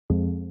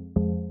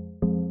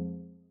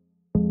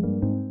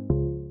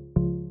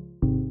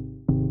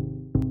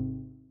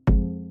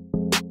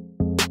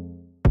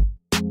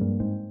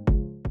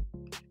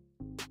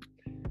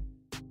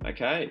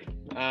Okay,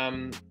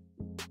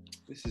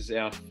 this is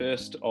our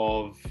first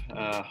of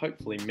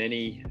hopefully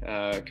many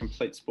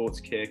complete sports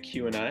care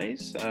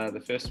Q&As.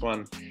 The first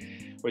one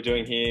we're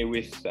doing here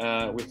with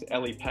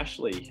Ellie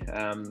Pashley,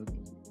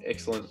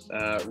 excellent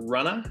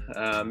runner,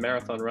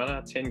 marathon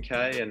runner,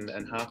 10K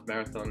and half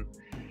marathon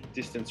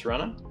distance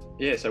runner.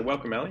 Yeah, so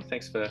welcome Ellie,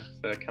 thanks for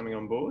coming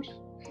on board.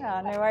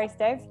 Oh, no worries,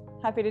 Dave.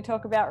 Happy to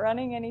talk about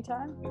running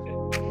anytime.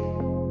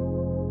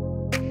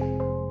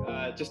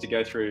 Just to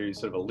go through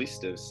sort of a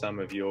list of some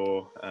of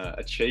your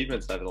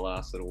achievements over the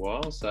last little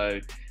while. So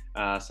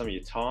some of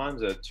your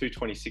times, a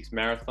 2:26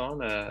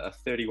 marathon, a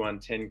 31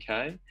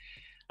 10K,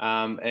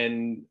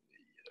 and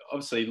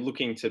obviously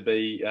looking to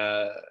be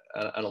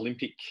an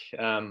Olympic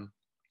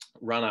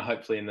runner,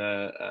 hopefully in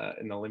the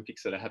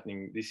Olympics that are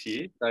happening this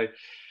year. So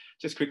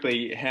just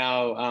quickly,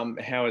 how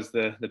has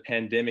the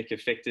pandemic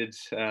affected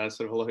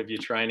sort of a lot of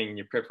your training and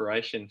your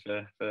preparation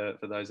for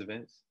those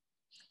events?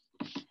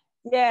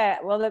 Yeah,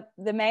 well,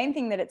 the main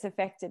thing that it's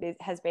affected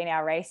has been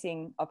our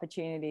racing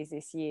opportunities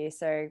this year.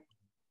 So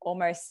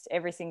almost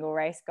every single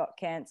race got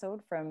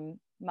cancelled from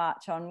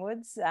March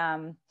onwards.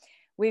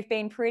 We've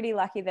been pretty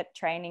lucky that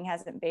training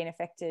hasn't been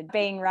affected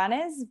being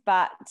runners,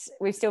 but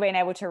we've still been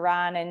able to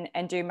run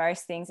and do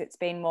most things. It's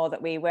been more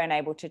that we weren't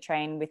able to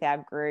train with our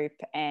group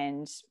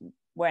and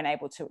weren't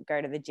able to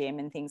go to the gym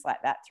and things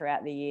like that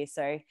throughout the year.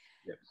 So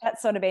yep,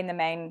 that's sort of been the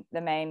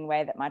main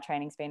way that my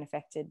training's been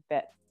affected.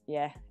 But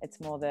yeah,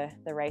 it's more the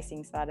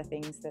racing side of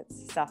things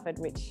that's suffered,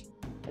 which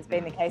has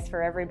been the case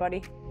for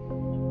everybody.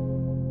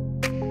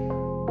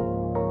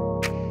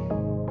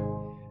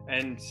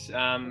 And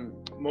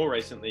more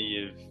recently,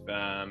 you've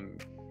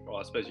well,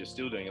 I suppose you're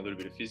still doing a little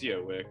bit of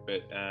physio work,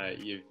 but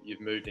you've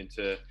moved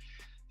into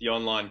the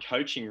online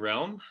coaching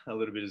realm a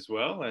little bit as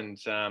well, and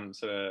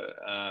sort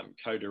of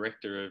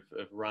co-director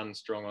of Run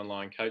Strong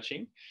Online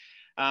Coaching.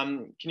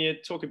 Can you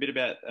talk a bit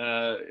about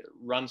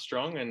Run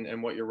Strong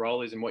and what your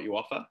role is and what you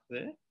offer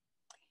there?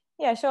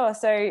 Yeah, sure.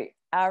 So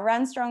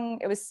Run Strong,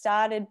 it was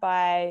started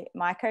by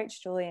my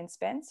coach, Julian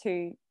Spence,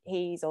 who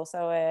he's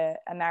also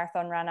a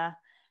marathon runner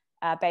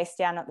based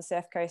down at the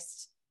Surf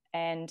Coast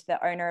and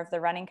the owner of the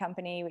running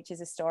company, which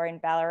is a store in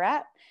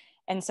Ballarat.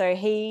 And so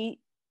he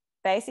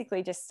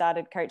basically just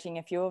started coaching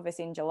a few of us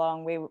in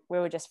Geelong. We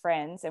were just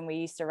friends and we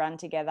used to run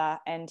together,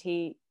 and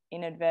he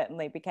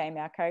inadvertently became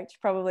our coach,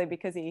 probably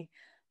because he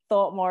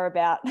thought more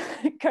about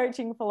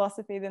coaching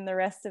philosophy than the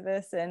rest of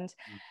us. And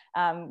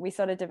we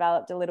sort of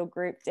developed a little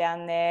group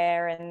down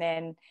there, and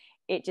then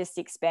it just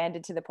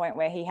expanded to the point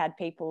where he had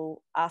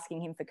people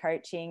asking him for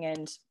coaching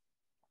and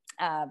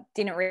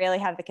didn't really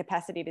have the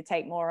capacity to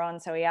take more on.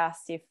 So he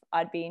asked if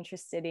I'd be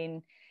interested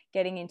in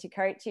getting into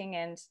coaching,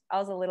 and I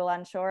was a little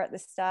unsure at the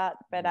start,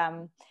 but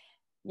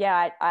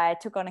yeah, I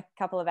took on a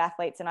couple of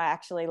athletes and I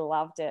actually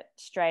loved it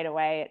straight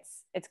away.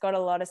 It's got a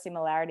lot of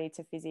similarity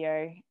to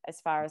physio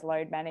as far as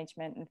load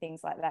management and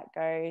things like that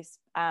goes.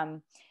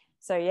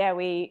 So yeah,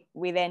 we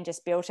then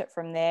just built it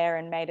from there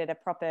and made it a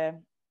proper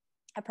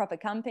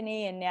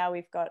company, and now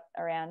we've got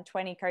around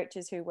 20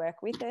 coaches who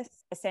work with us.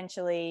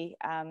 Essentially,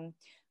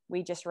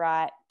 we just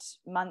write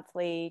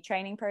monthly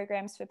training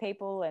programs for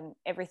people, and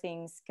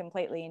everything's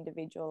completely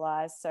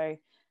individualized. So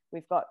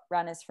we've got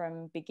runners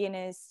from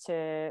beginners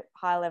to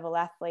high-level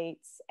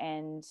athletes,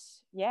 and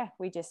yeah,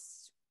 we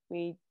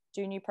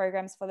do new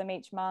programs for them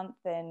each month.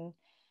 And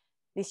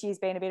this year's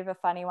been a bit of a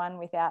funny one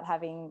without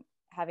having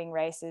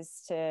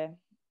races to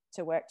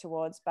work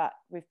towards, but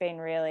we've been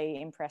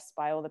really impressed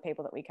by all the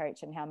people that we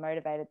coach and how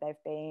motivated they've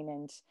been,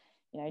 and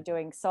you know,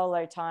 doing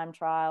solo time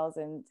trials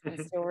and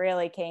still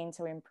really keen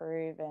to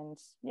improve. And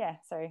yeah,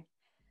 so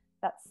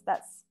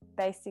that's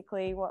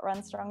basically what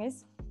Run Strong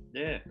is.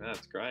 Yeah, no,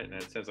 that's great. And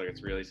it sounds like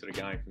it's really sort of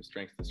going from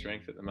strength to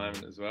strength at the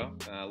moment as well.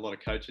 A lot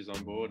of coaches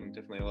on board and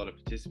definitely a lot of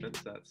participants.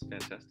 That's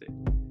fantastic.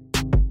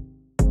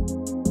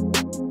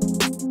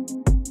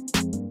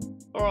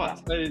 All right,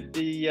 so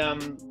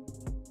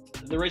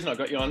the reason I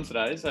got you on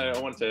today, so I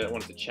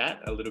wanted to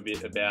chat a little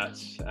bit about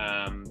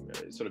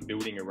sort of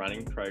building a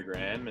running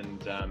program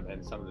and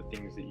some of the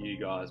things that you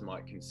guys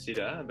might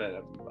consider,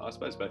 but I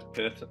suppose both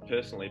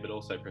personally but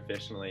also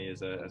professionally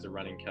as a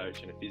running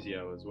coach and a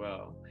physio as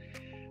well.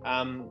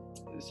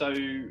 So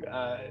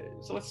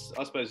let's,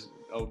 I suppose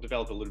I'll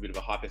develop a little bit of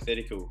a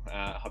hypothetical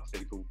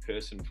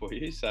person for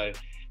you. So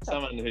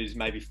someone who's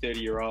maybe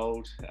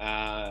 30-year-old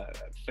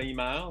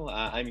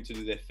female aiming to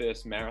do their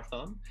first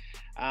marathon.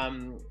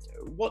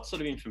 What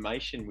sort of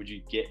information would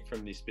you get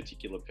from this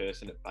particular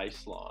person at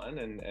baseline,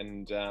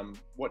 and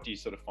what do you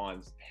sort of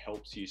find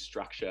helps you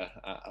structure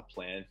a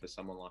plan for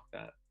someone like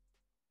that?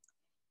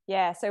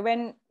 Yeah, so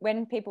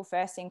when people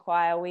first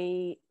inquire,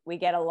 we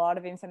get a lot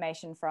of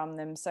information from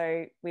them.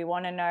 So we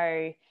want to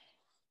know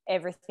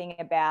everything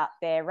about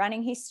their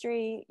running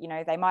history. You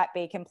know, they might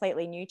be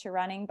completely new to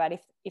running, but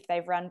if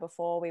they've run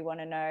before, we want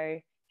to know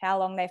how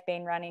long they've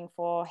been running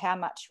for, how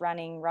much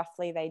running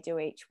roughly they do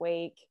each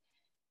week,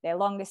 their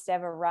longest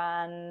ever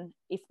run,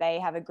 if they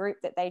have a group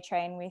that they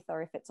train with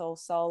or if it's all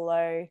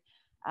solo.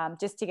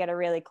 just to get a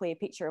really clear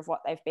picture of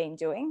what they've been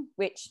doing,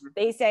 which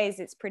these days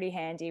it's pretty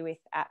handy with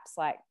apps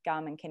like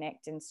Garmin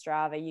Connect and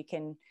Strava. You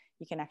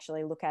can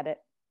actually look at it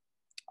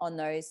on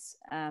those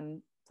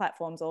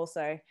platforms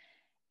also.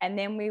 And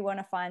then we want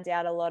to find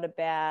out a lot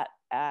about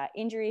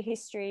injury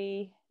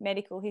history,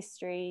 medical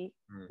history,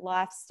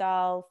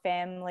 lifestyle,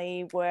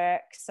 family,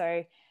 work.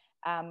 So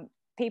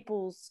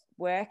people's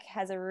work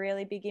has a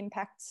really big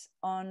impact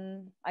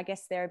on, I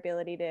guess, their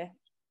ability to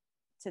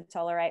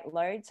tolerate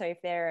load. So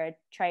if they're a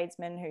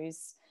tradesman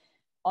who's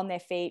on their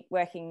feet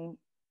working,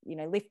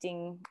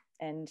 lifting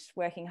and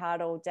working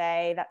hard all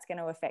day, that's going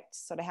to affect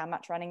sort of how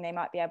much running they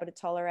might be able to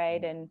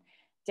tolerate. And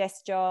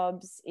desk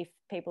jobs, if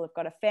people have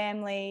got a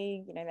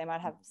family, they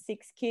might have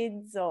 6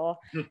 kids, or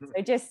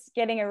so just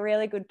getting a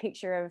really good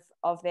picture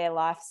of their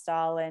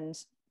lifestyle and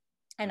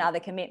other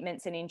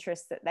commitments and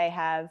interests that they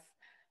have.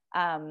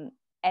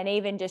 And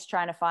even just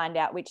trying to find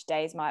out which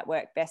days might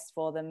work best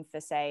for them for,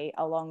 say,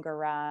 a longer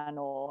run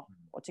or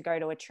to go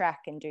to a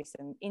track and do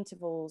some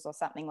intervals or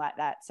something like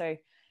that. So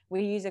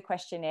we use a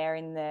questionnaire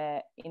in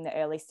the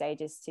early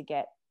stages to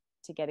get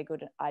a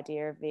good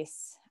idea of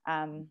this.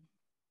 And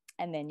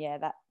then,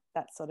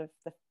 that's sort of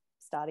the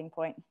starting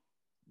point.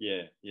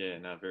 Yeah,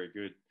 no, very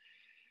good.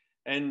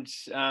 And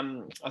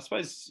I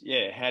suppose,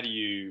 how do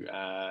you,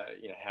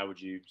 how would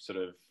you sort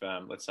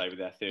of, let's say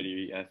with our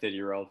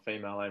 30-year-old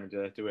female aiming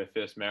to do her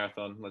first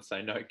marathon, let's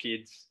say no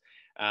kids,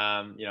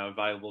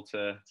 available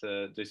to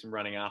do some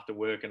running after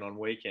work and on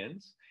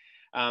weekends.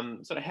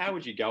 Sort of how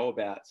would you go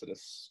about sort of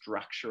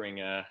structuring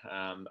a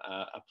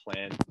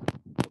plan for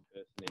a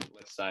person in,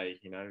 let's say,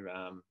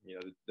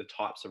 the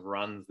types of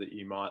runs that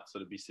you might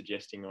sort of be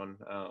suggesting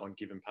on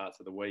given parts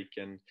of the week,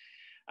 and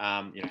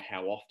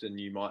how often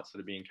you might sort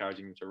of be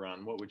encouraging them to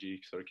run? What would you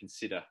sort of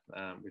consider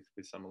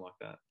with someone like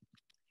that?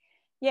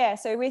 Yeah,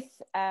 so with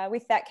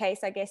that case,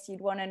 I guess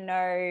you'd want to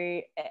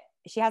know,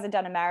 she hasn't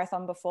done a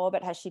marathon before,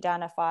 but has she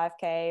done a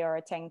 5K or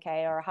a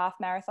 10K or a half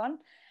marathon?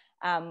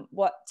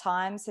 What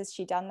times has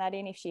she done that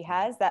in? If she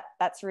has,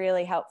 that's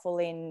really helpful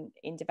in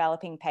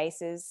developing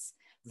paces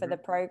for the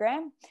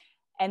program.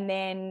 And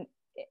then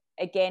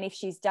again, if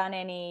she's done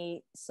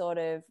any sort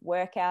of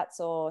workouts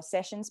or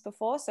sessions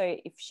before, so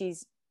if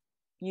she's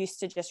used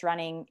to just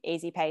running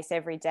easy pace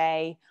every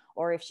day,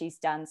 or if she's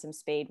done some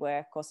speed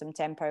work or some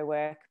tempo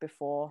work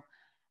before,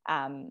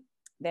 then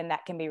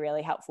that can be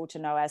really helpful to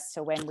know as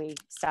to when we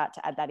start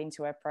to add that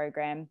into her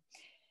program.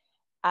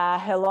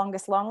 Her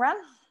longest long run,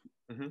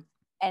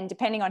 and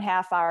depending on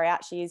how far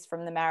out she is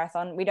from the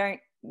marathon, we don't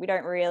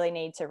really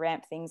need to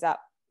ramp things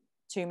up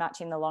too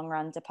much in the long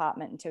run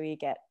department until you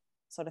get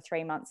sort of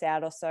 3 months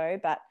out or so,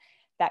 but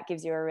that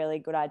gives you a really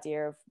good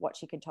idea of what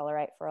she could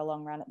tolerate for a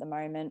long run at the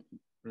moment.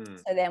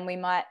 So then we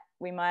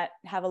might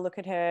have a look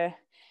at her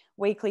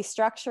weekly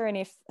structure, and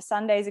if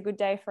Sunday is a good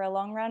day for a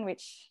long run,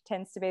 which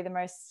tends to be the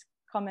most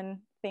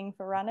common thing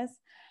for runners,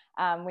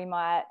 we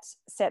might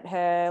set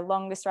her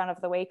longest run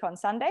of the week on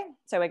Sunday.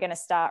 So we're going to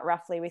start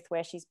roughly with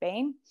where she's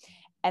been,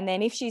 and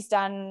then if she's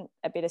done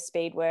a bit of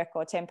speed work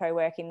or tempo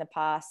work in the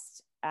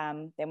past,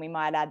 then we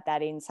might add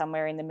that in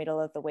somewhere in the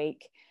middle of the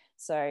week.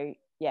 So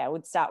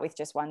we'd start with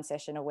just one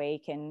session a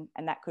week, and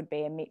that could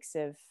be a mix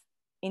of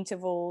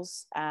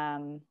intervals,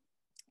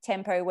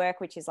 tempo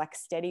work, which is like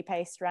steady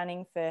paced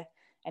running for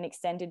an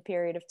extended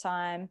period of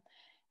time,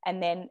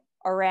 and then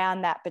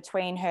around that,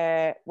 between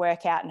her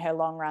workout and her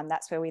long run,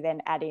 that's where we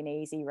then add in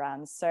easy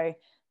runs. So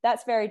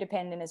that's very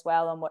dependent as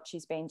well on what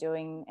she's been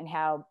doing and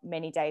how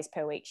many days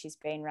per week she's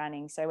been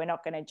running. So we're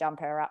not going to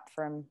jump her up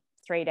from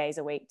 3 days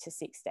a week to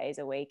 6 days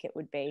a week. It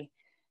would be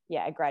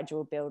a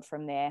gradual build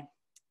from there.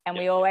 And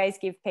we always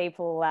give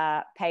people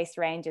pace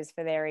ranges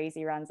for their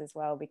easy runs as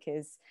well,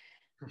 because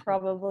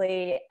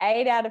probably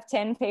 8 out of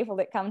 10 people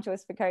that come to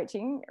us for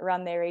coaching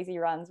run their easy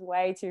runs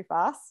way too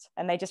fast,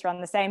 and they just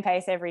run the same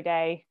pace every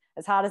day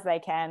as hard as they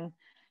can.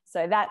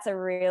 So that's a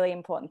really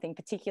important thing,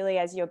 particularly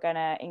as you're going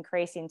to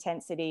increase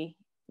intensity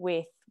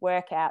with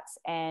workouts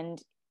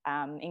and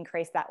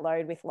increase that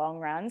load with long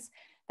runs.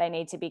 They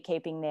need to be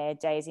keeping their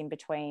days in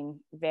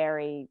between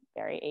very,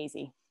 very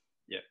easy.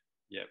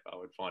 Yep, I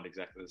would find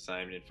exactly the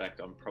same. And in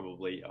fact,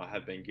 I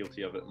have been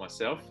guilty of it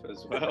myself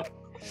as well.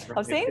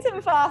 I've seen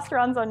some fast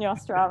runs on your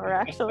Strava,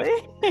 actually.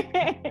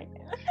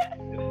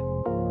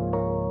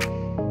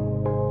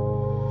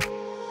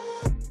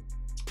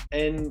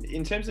 And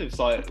in terms of,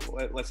 like,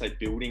 let's say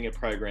building a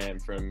program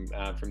from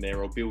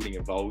there, or building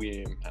a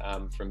volume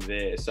from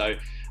there. So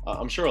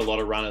I'm sure a lot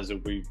of runners will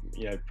be,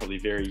 probably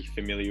very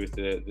familiar with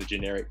the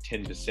generic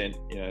 10%,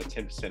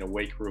 10% a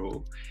week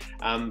rule.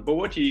 But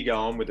what do you go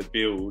on with a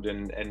build,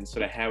 and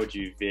sort of how would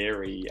you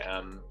vary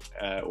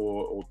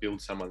or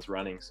build someone's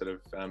running sort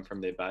of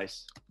from their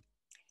base?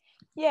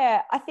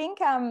 Yeah, I think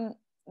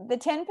the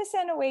 10%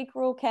 a week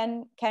rule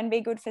can be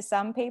good for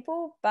some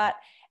people, but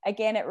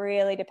again, it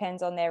really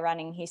depends on their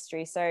running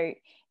history. So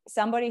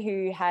somebody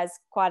who has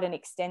quite an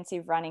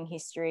extensive running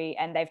history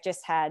and they've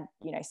just had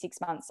 6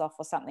 months off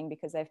or something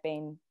because they've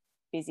been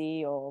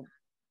busy or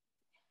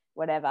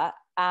whatever,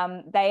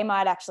 they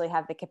might actually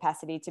have the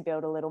capacity to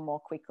build a little more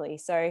quickly.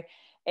 So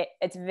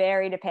it's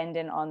very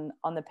dependent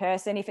on the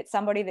person. If it's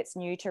somebody that's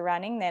new to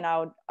running, then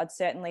I'd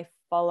certainly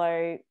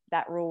follow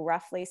that rule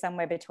roughly,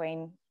 somewhere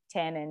between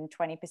 10 and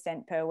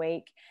 20% per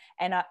week.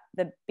 And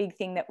the big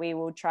thing that we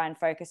will try and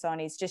focus on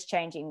is just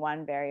changing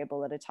one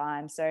variable at a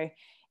time. So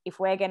if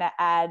we're going to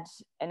add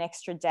an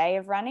extra day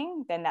of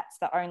running, then that's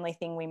the only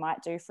thing we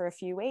might do for a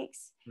few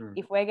weeks.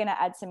 If we're going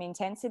to add some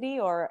intensity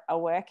or a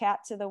workout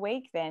to the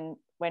week, then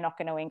we're not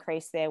going to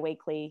increase their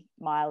weekly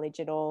mileage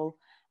at all.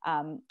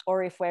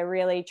 Or if we're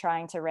really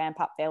trying to ramp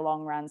up their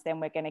long runs,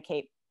 then we're going to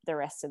keep the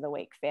rest of the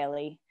week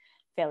fairly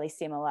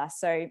similar.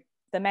 So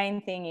the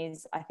main thing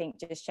is, I think,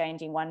 just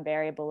changing one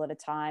variable at a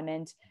time.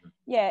 And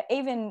yeah,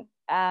 even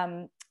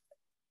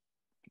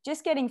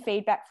just getting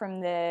feedback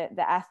from the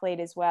athlete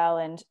as well,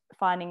 and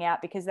finding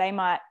out, because they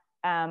might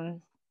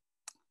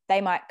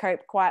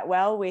cope quite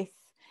well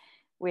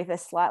with a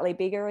slightly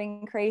bigger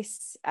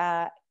increase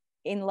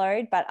in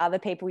load, but other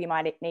people you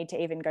might need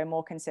to even go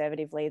more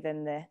conservatively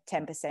than the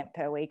 10%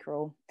 per week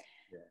rule.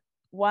 Yeah.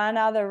 One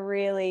other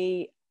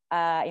really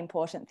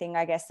important thing,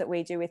 I guess, that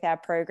we do with our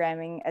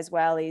programming as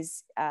well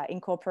is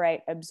incorporate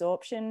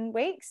absorption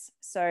weeks.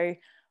 So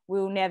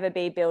we'll never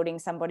be building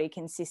somebody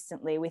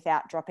consistently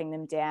without dropping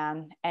them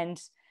down. And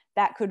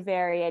that could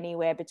vary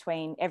anywhere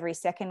between every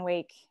second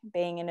week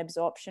being an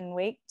absorption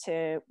week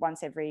to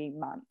once every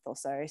month or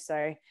so.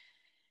 So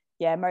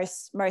yeah,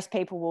 most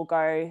people will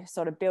go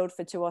sort of build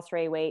for 2 or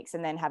 3 weeks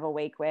and then have a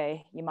week where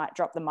you might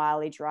drop the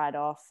mileage right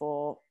off,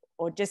 or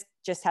just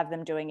have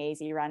them doing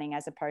easy running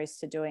as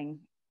opposed to doing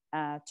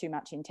too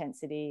much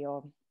intensity,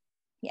 or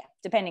yeah,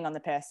 depending on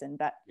the person.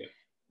 But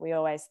we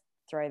always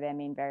throw them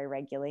in very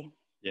regularly.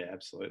 Yeah,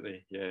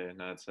 absolutely. Yeah,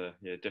 no, it's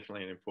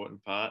definitely an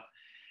important part.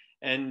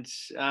 And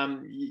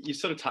you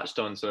sort of touched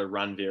on sort of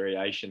run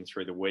variation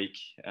through the week,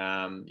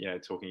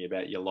 talking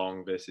about your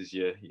long versus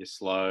your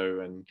slow,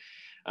 and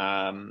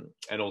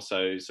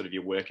also sort of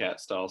your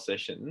workout style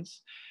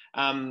sessions.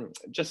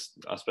 Just,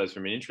 I suppose,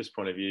 from an interest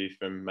point of view,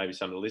 from maybe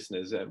some of the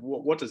listeners,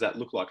 what does that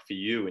look like for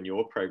you and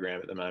your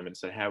program at the moment?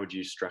 So how would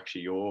you structure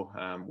your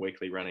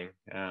weekly running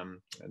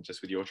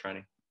just with your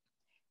training?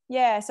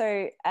 Yeah,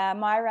 so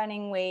my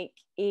running week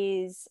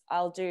is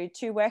I'll do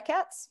 2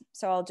 workouts.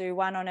 So I'll do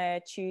one on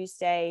a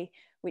Tuesday,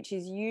 which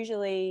is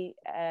usually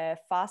a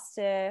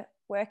faster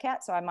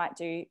workout. So I might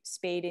do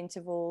speed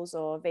intervals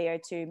or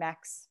VO2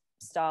 max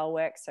style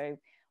work. So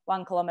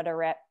 1 kilometer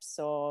reps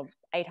or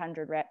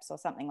 800 reps or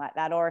something like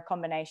that, or a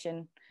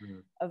combination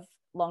of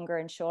longer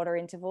and shorter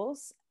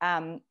intervals.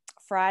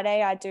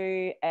 Friday, I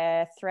do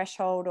a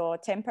threshold or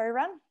tempo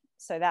run.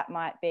 So that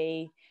might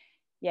be,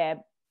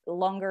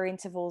 longer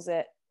intervals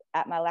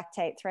at my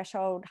lactate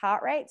threshold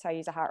heart rate. So I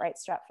use a heart rate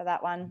strap for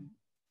that one.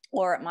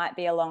 Or it might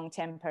be a long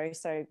tempo,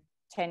 so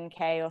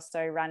 10K or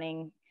so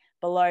running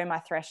below my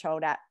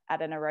threshold at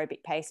an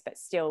aerobic pace, but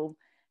still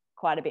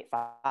quite a bit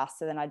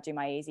faster than I do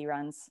my easy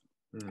runs.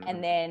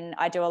 And then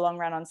I do a long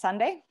run on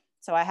Sunday.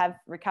 So I have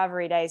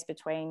recovery days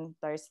between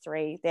those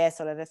 3. They're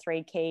sort of the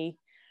 3 key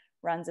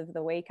runs of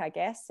the week, I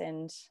guess.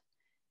 And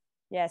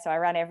yeah, so I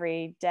run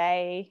every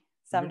day,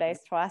 some days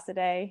twice a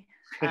day.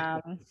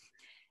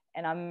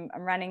 And I'm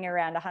running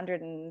around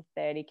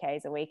 130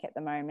 Ks a week at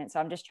the moment. So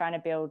I'm just trying to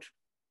build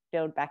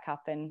back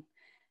up and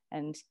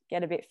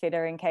get a bit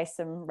fitter in case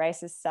some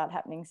races start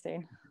happening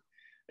soon.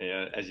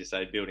 Yeah, as you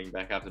say, building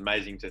back up. It's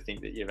amazing to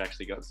think that you've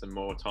actually got some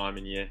more time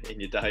in your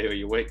day or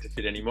your week to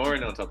fit any more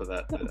in on top of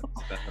that.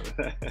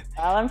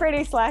 Well, I'm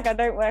pretty slack. I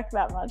don't work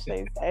that much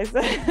these days.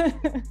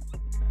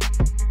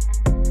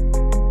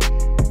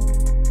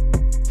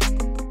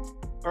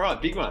 All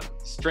right, big one.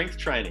 Strength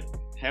training.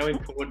 How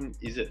important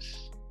is it?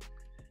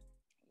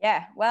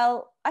 Yeah,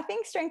 well, I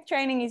think strength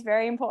training is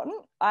very important.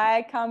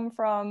 I come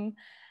from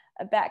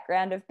a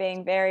background of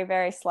being very,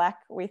 very slack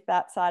with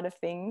that side of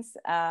things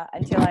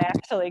until I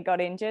actually got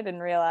injured and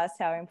realized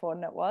how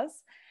important it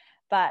was.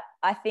 But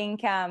I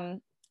think,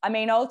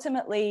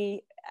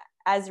 ultimately,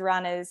 as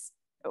runners,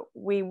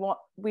 we want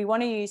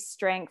to use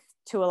strength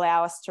to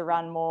allow us to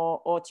run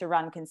more or to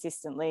run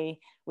consistently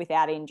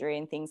without injury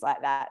and things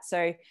like that.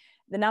 So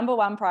the number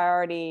one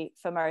priority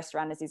for most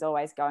runners is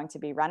always going to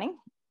be running.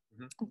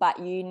 But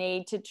you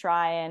need to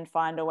try and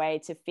find a way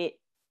to fit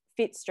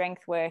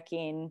strength work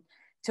in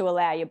to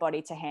allow your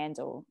body to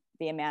handle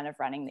the amount of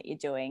running that you're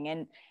doing.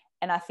 And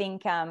I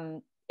think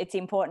it's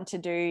important to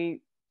do,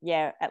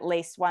 at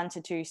least 1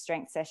 to 2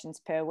 strength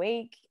sessions per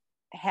week.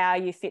 How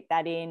you fit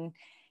that in,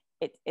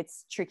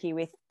 it's tricky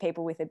with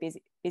people with a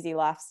busy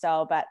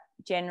lifestyle, but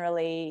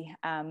generally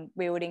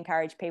we would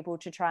encourage people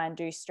to try and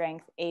do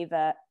strength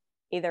either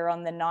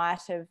on the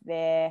night of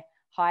their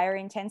higher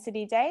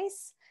intensity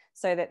days,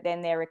 so that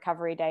then their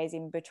recovery days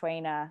in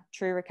between are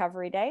true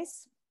recovery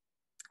days,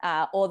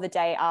 or the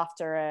day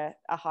after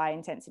a high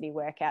intensity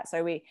workout.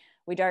 So we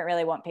don't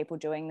really want people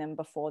doing them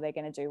before they're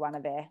going to do one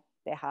of their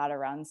harder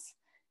runs,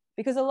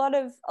 because a lot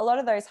of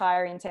those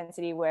higher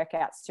intensity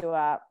workouts too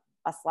are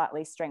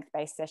slightly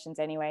strength-based sessions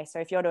anyway. So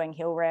if you're doing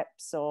hill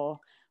reps or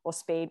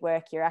speed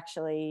work, you're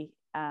actually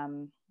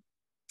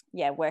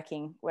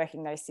working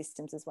those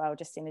systems as well,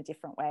 just in a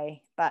different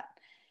way. But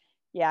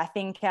yeah, I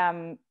think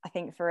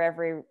for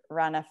every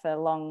runner, for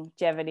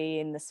longevity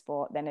in the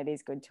sport, then it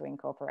is good to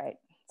incorporate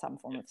some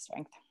form of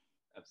strength.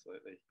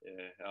 Absolutely,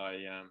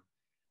 yeah.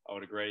 I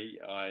would agree.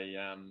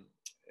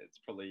 It's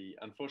probably,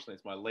 unfortunately,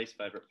 it's my least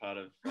favourite part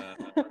of.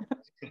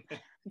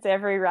 It's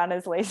every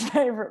runner's least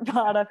favourite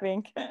part, I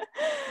think.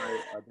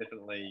 I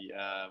definitely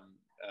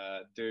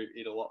do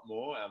it a lot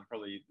more.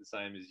 Probably the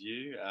same as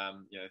you.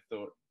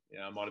 Thought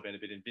I might have been a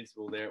bit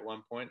invincible there at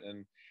one point,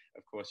 and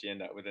of course you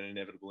end up with an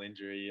inevitable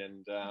injury.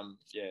 And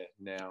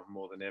now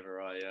more than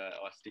ever, I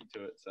stick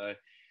to it. So.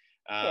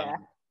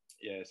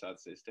 So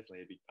it's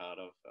definitely a big part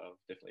I've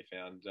definitely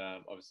found,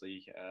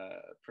 obviously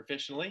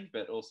professionally,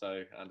 but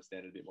also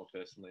understand it a bit more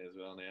personally as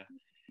well now.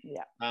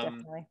 Yeah,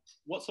 definitely.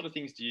 What sort of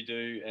things do you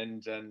do,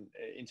 and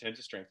in terms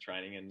of strength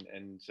training,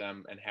 and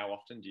how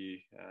often do you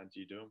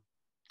do them?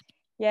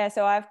 Yeah,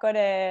 so I've got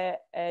a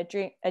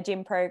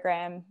gym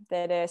program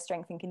that a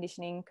strength and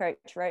conditioning coach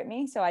wrote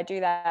me. So I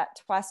do that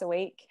twice a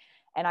week,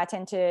 and I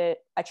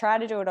try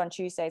to do it on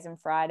Tuesdays and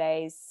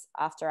Fridays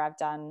after I've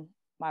done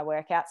my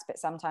workouts, but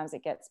sometimes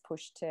it gets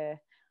pushed to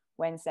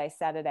Wednesday,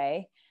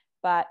 Saturday.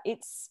 But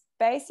it's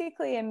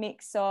basically a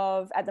mix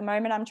of, at the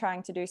moment I'm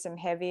trying to do some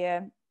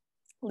heavier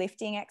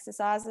lifting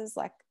exercises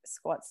like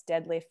squats,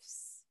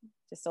 deadlifts,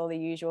 just all the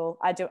usual.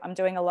 I'm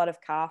doing a lot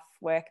of calf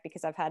work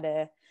because I've had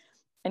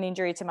an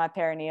injury to my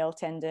peroneal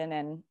tendon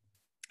and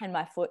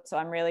my foot, so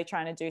I'm really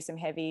trying to do some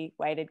heavy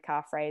weighted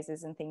calf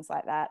raises and things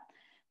like that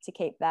to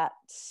keep that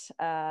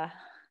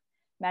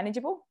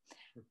manageable.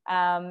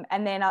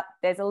 And then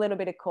there's a little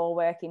bit of core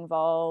work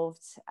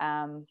involved.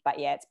 But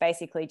yeah, it's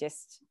basically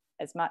just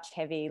as much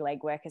heavy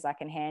leg work as I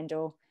can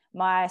handle.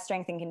 My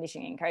strength and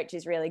conditioning coach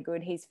is really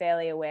good. He's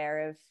fairly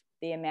aware of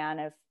the amount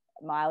of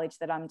mileage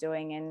that I'm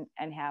doing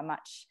and how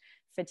much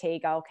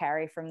fatigue I'll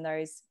carry from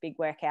those big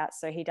workouts.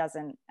 So he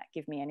doesn't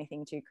give me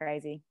anything too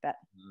crazy, but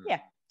yeah,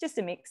 just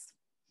a mix.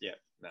 Yeah,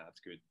 no, that's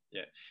good.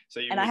 Yeah.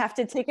 I have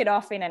to tick it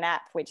off in an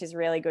app, which is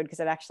really good because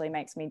it actually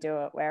makes me do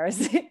it.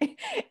 Whereas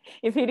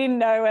if he didn't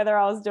know whether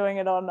I was doing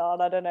it or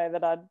not, I don't know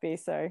that I'd be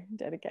so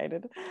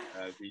dedicated.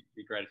 It'd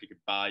be great if he could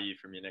bar you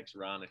from your next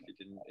run if you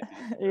didn't.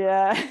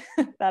 Yeah,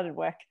 that'd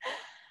work.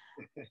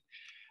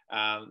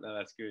 No,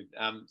 that's good.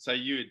 So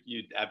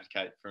you'd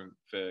advocate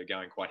for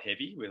going quite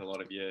heavy with a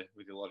lot of your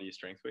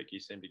strength work. You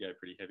seem to go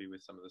pretty heavy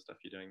with some of the stuff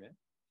you're doing there.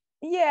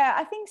 Yeah,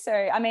 I think so.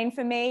 I mean,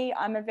 for me,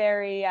 I'm a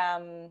very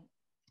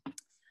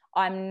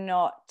I'm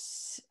not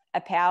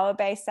a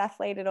power-based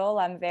athlete at all.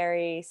 I'm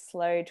very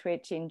slow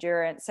twitch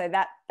endurance. So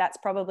that's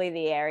probably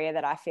the area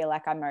that I feel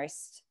like I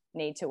most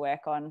need to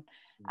work on.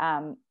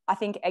 I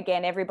think,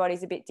 again,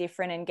 everybody's a bit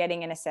different, and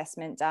getting an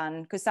assessment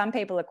done, because some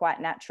people are quite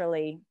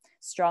naturally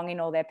strong in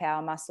all their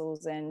power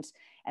muscles and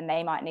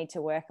they might need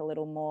to work a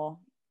little more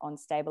on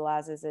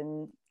stabilizers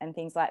and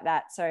things like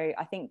that. So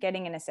I think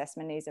getting an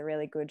assessment is a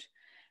really good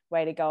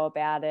way to go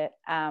about it.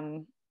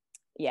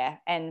 Yeah,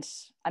 and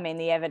I mean,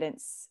 the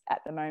evidence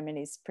at the moment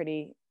is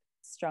pretty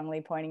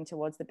strongly pointing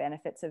towards the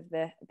benefits of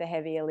the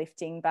heavier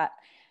lifting, but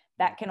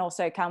that can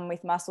also come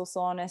with muscle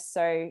soreness.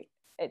 So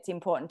it's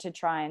important to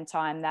try and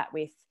time that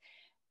with,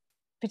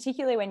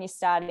 particularly when you're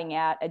starting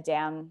out a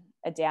down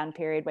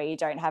period where you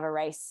don't have a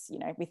race,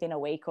 within a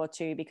week or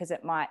two, because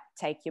it might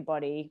take your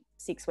body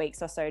 6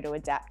 weeks or so to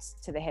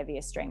adapt to the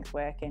heavier strength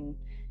work, and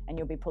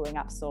you'll be pulling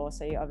up sore.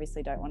 So you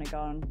obviously don't want to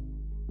go and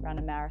run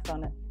a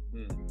marathon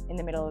in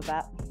the middle of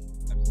that.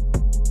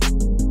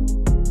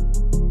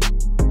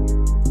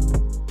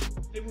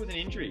 People with an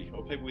injury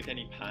or people with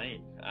any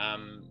pain,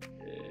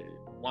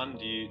 one,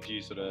 do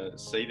you sort of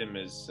see them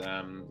as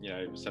some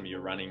of your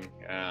running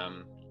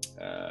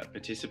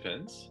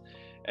participants,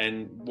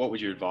 and what would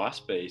your advice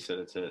be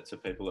to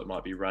people that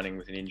might be running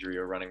with an injury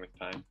or running with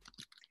pain?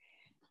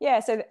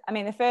 Yeah, so I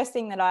mean, the first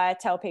thing that I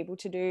tell people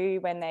to do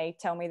when they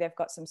tell me they've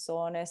got some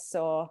soreness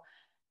or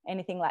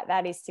anything like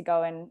that is to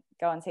go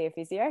and see a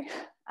physio.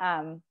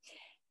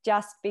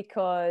 Just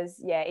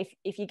because,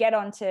 if you get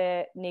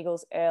onto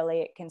niggles early,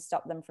 it can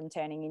stop them from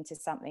turning into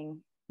something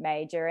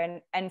major.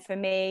 And for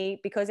me,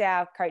 because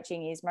our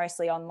coaching is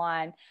mostly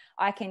online,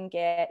 I can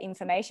get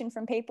information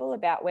from people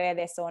about where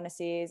their soreness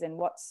is and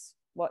what's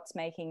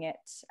making it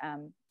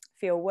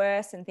feel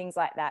worse and things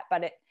like that.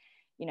 But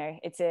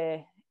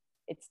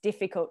it's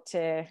difficult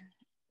to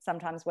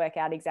sometimes work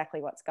out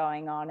exactly what's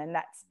going on, and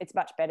it's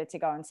much better to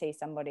go and see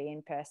somebody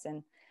in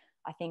person,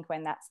 I think,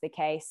 when that's the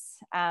case.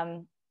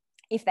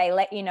 If they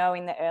let you know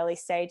in the early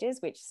stages,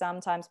 which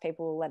sometimes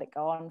people will let it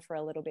go on for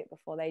a little bit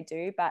before they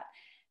do, but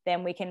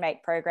then we can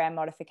make program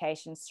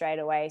modifications straight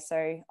away.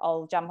 So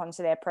I'll jump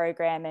onto their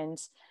program, and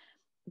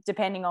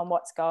depending on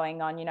what's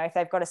going on, if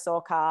they've got a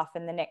sore calf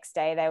and the next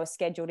day they were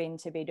scheduled in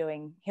to be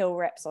doing hill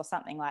reps or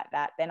something like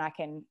that, then I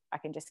can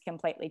just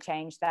completely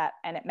change that.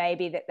 And it may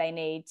be that they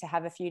need to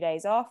have a few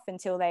days off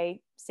until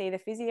they see the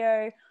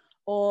physio,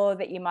 or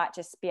that you might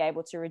just be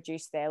able to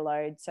reduce their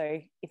load. So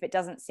if it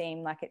doesn't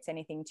seem like it's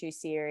anything too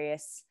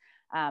serious,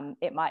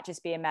 it might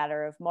just be a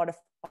matter of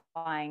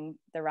modifying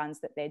the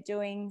runs that they're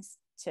doing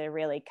to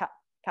really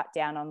cut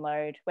down on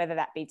load, whether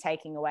that be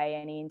taking away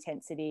any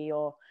intensity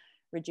or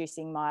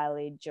reducing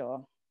mileage,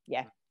 or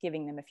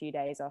giving them a few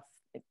days off.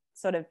 It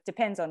sort of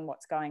depends on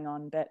what's going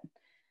on, but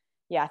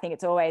I think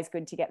it's always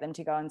good to get them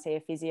to go and see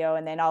a physio.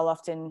 And then I'll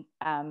often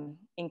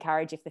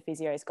encourage, if the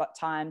physio's got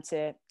time,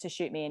 to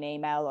shoot me an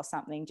email or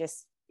something,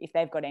 just if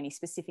they've got any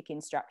specific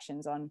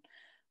instructions on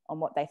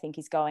what they think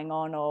is going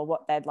on or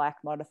what they'd like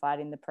modified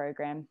in the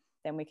program,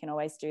 then we can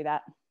always do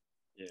that.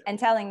 Yeah. And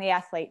telling the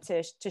athlete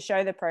to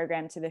show the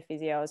program to the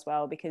physio as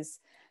well, because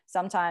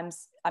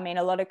sometimes, I mean,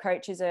 a lot of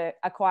coaches are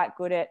quite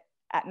good at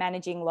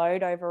managing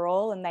load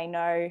overall, and they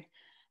know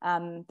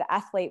the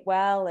athlete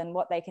well and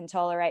what they can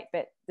tolerate,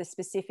 but the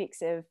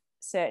specifics of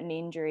certain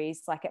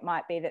injuries, like it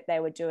might be that they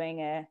were doing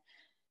a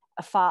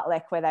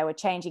fartlek where they were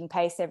changing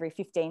pace every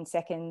 15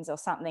 seconds or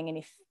something, and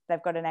if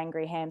they've got an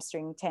angry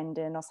hamstring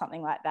tendon or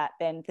something like that,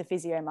 then the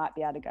physio might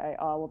be able to go,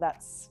 oh, well,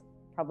 that's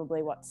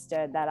probably what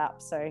stirred that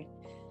up. So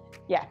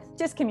yeah,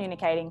 just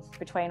communicating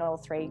between all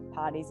three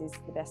parties is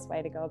the best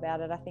way to go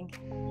about it, I think.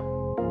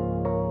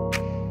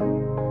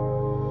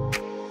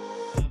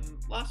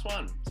 Last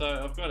one.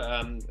 So I've got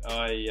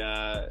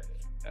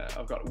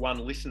I've got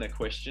one listener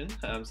question.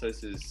 So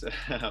this is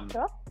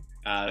sure.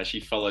 She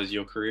follows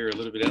your career a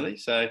little bit, Ellie.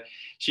 So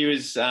she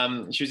was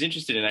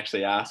interested in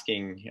actually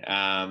asking,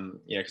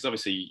 because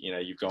obviously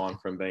you've gone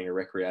from being a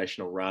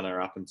recreational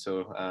runner up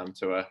until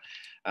to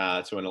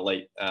an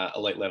elite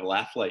level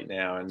athlete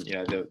now, and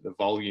the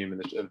volume of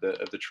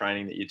the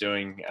training that you're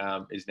doing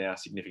is now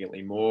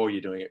significantly more.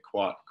 You're doing it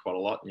quite a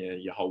lot.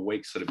 Your whole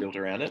week's sort of built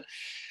around it.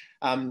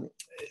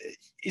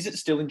 Is it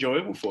still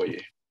enjoyable for you?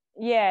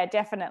 Yeah,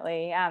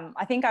 definitely.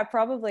 I think I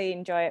probably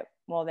enjoy it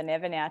more than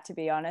ever now, to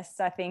be honest.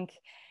 I think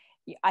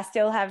I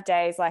still have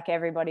days like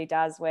everybody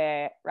does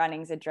where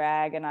running's a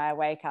drag and I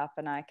wake up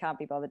and I can't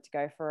be bothered to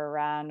go for a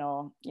run,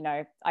 or,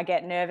 I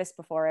get nervous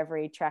before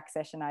every track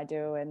session I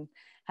do and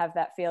have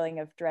that feeling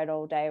of dread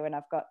all day when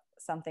I've got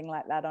something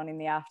like that on in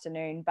the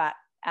afternoon. But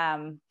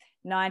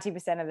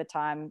 90% of the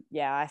time,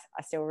 I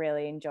still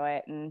really enjoy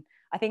it. And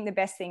I think the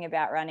best thing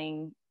about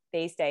running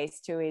these days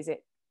too is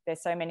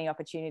there's so many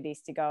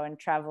opportunities to go and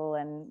travel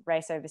and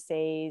race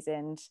overseas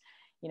and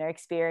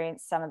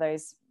experience some of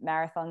those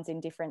marathons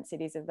in different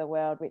cities of the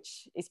world,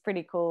 which is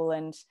pretty cool.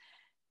 And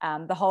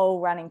the whole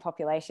running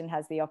population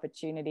has the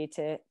opportunity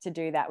to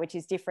do that, which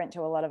is different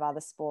to a lot of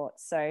other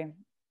sports. So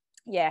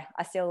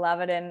I still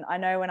love it. And I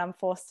know when I'm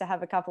forced to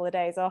have a couple of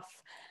days off,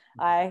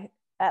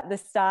 at the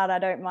start I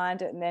don't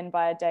mind it, and then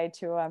by day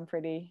 2 I'm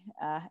pretty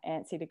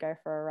antsy to go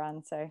for a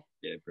run. So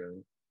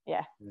brilliant.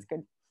 It's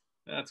good.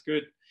 That's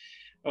good.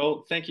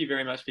 Well, thank you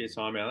very much for your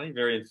time, Ellie.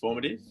 Very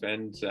informative,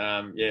 and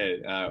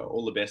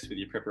all the best with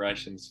your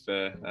preparations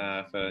for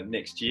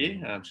next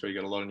year. I'm sure you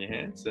got a lot on your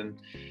hands, and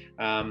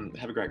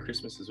have a great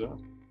Christmas as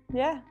well.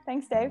 Yeah,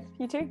 thanks, Dave.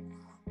 You too.